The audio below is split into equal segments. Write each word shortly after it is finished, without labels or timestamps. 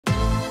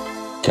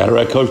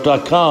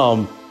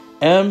CataractCoach.com,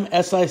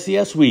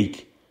 MSICS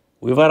week.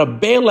 We've had a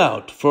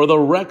bailout for the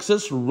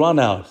rhexis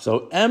runout.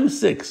 So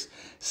MSICS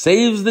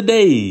saves the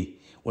day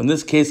when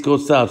this case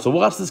goes south. So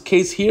watch this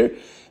case here.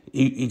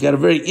 You got a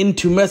very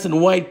intumescent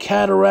white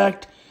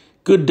cataract,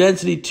 good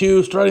density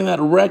too, starting that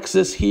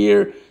rhexis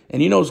here.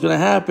 And you know what's going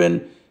to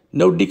happen.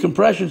 No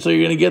decompression, so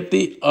you're going to get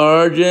the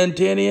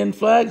Argentinian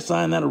flag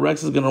sign. That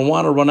rhexis is going to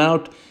want to run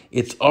out.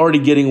 It's already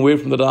getting away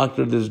from the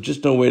doctor. There's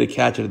just no way to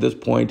catch it at this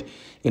point.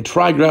 You can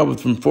try grab it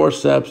from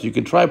forceps. You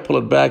can try pull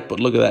it back, but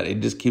look at that. It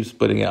just keeps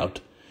splitting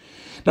out.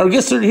 Now, our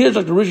guest here is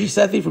Dr. Rishi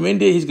Sethi from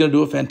India. He's going to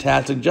do a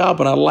fantastic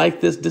job, and I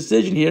like this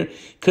decision here.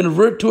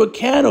 Convert to a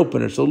can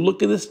opener. So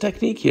look at this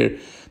technique here.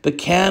 The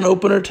can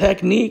opener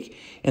technique,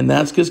 and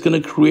that's just going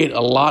to create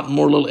a lot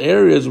more little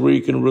areas where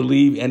you can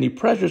relieve any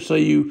pressure so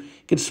you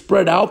can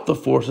spread out the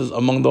forces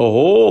among the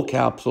whole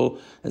capsule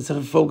instead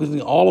of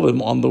focusing all of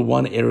them on the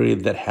one area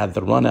that had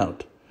the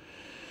runout.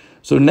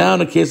 So now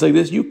in a case like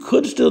this, you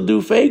could still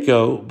do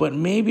phaco, but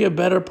maybe a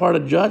better part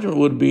of judgment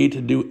would be to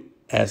do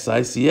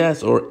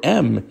SICS or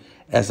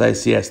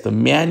MSICS, the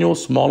manual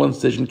small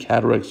incision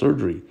cataract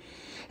surgery.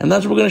 And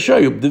that's what we're going to show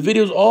you. The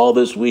videos all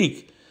this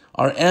week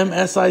are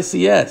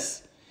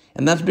MSICS.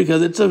 And that's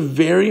because it's a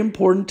very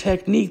important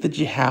technique that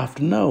you have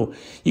to know.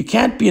 You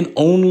can't be an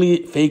only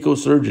phaco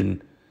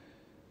surgeon.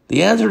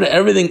 The answer to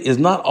everything is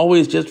not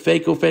always just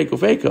phaco, phaco,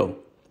 phaco.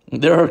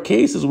 There are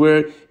cases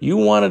where you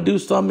want to do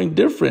something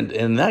different.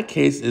 And in that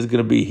case is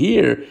going to be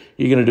here.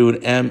 You're going to do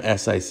an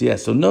MSICS.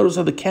 So notice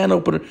how the can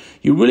opener,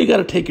 you really got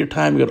to take your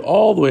time. You got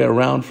all the way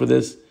around for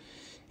this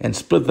and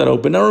split that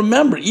open. Now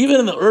remember,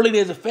 even in the early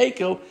days of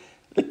phaco,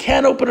 the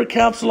can opener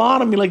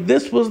capsulotomy, like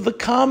this was the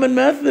common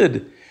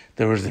method.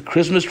 There was the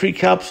Christmas tree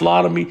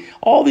capsulotomy.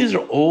 All these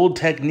are old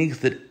techniques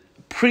that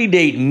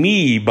predate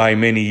me by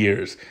many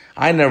years.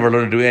 I never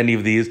learned to do any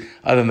of these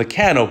other than the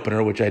can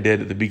opener, which I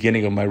did at the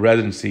beginning of my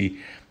residency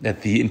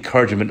at the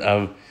encouragement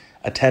of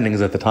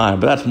attendings at the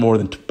time. But that's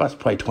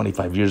probably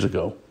 25 years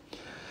ago.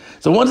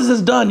 So once this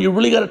is done, you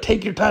really got to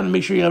take your time to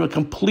make sure you have a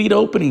complete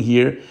opening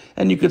here.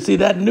 And you can see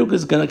that nuke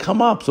is going to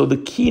come up. So the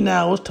key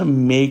now is to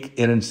make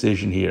an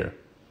incision here.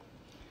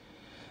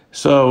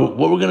 So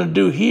what we're going to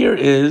do here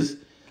is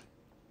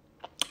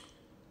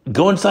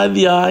go inside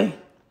the eye.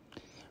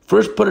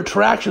 First, put a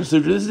traction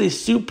suture. This is a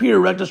superior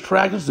rectus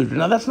traction suture.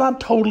 Now, that's not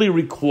totally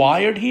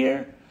required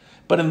here,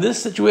 but in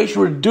this situation,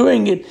 we're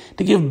doing it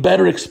to give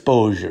better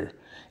exposure.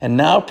 And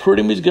now,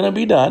 prudency is going to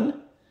be done.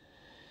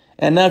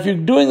 And now, if you're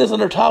doing this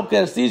under topical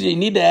anesthesia, you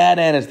need to add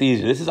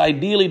anesthesia. This is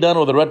ideally done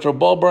with a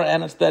retrobulbar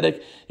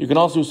anesthetic. You can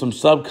also do some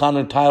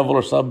subconjunctival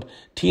or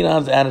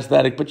subtenons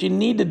anesthetic, but you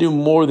need to do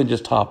more than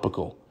just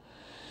topical.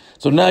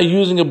 So now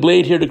using a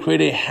blade here to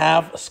create a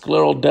half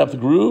scleral depth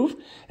groove,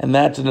 and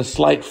that's in a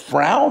slight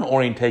frown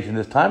orientation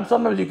this time.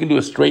 Sometimes you can do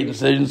a straight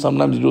incision,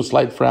 sometimes you do a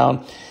slight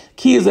frown.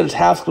 Key is that it's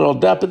half scleral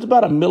depth. It's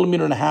about 1.5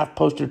 millimeters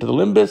posterior to the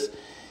limbus,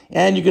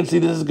 and you can see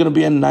this is going to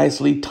be a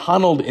nicely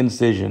tunneled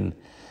incision.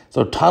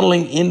 So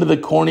tunneling into the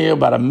cornea,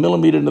 about 1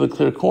 millimeter into the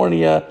clear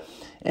cornea,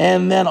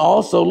 and then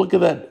also look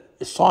at that,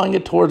 sawing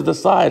it towards the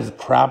sides,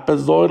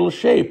 trapezoidal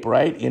shape,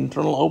 right?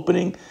 Internal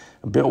opening,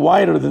 a bit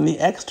wider than the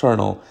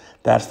external.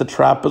 That's the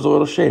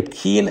trapezoidal shape.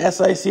 Key in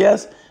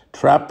SICS,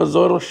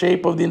 trapezoidal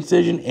shape of the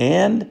incision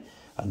and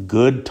a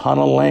good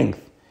tunnel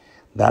length.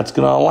 That's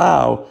going to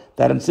allow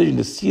that incision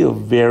to seal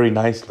very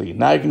nicely.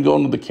 Now you can go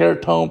into the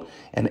keratome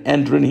and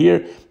enter in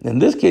here. In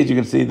this case, you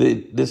can see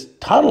that this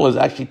tunnel is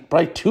actually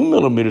probably 2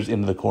 millimeters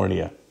into the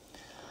cornea.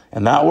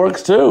 And that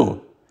works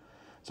too.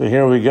 So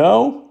here we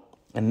go.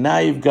 And now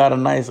you've got a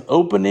nice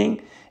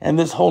opening and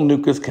this whole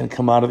nucleus can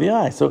come out of the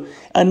eye. So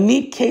a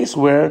neat case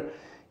where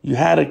you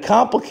had a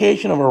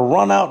complication of a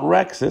runout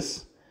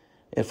rhexis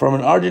from an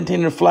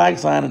Argentinian flag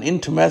sign, an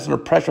intumescent or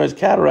pressurized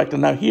cataract,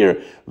 and now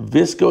here,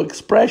 visco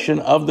expression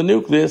of the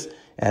nucleus,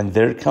 and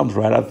there it comes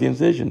right out the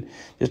incision.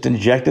 Just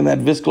injecting that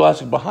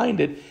viscoelastic behind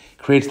it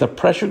creates the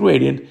pressure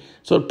gradient,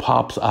 so it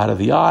pops out of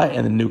the eye,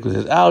 and the nucleus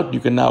is out. You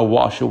can now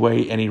wash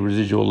away any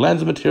residual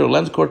lens material,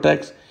 lens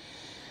cortex.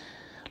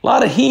 A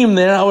lot of heme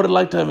there. I would have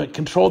liked to have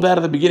controlled that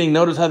at the beginning.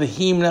 Notice how the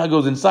heme now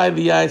goes inside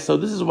the eye. So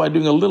this is why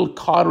doing a little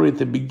cautery at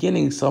the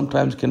beginning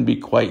sometimes can be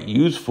quite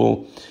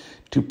useful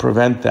to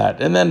prevent that.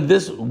 And then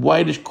this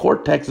whitish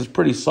cortex is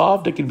pretty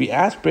soft. It can be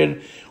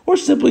aspirated or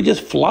simply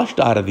just flushed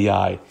out of the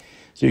eye.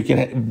 So you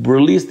can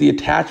release the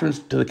attachments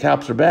to the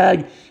capsular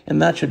bag,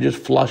 and that should just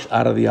flush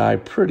out of the eye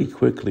pretty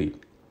quickly.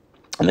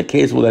 And the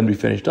case will then be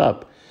finished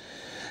up.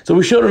 So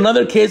we showed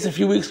another case a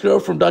few weeks ago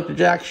from Dr.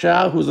 Jack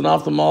Shaw, who's an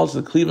ophthalmologist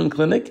at the Cleveland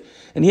Clinic,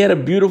 and he had a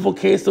beautiful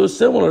case that was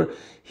similar.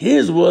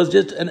 His was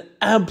just an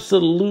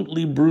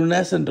absolutely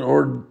brunescent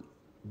or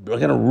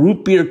kind of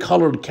root beer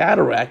colored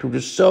cataract, which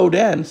is so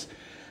dense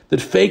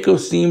that phaco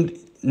seemed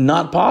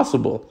not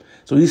possible.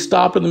 So he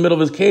stopped in the middle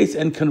of his case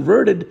and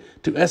converted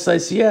to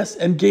SICS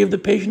and gave the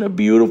patient a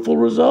beautiful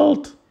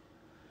result.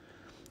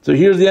 So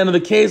here's the end of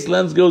the case.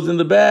 Lens goes in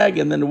the bag,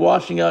 and then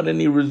washing out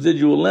any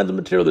residual lens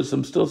material. There's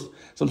some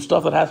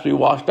stuff that has to be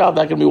washed out.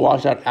 That can be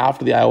washed out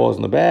after the IOL is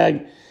in the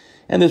bag.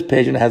 And this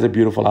patient has a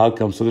beautiful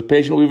outcome. So the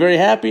patient will be very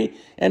happy.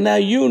 And now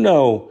you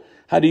know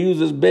how to use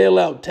this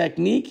bailout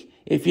technique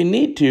if you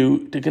need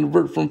to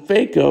convert from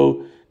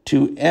phaco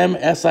to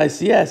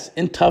MSICS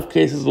in tough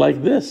cases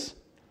like this.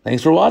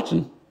 Thanks for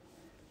watching.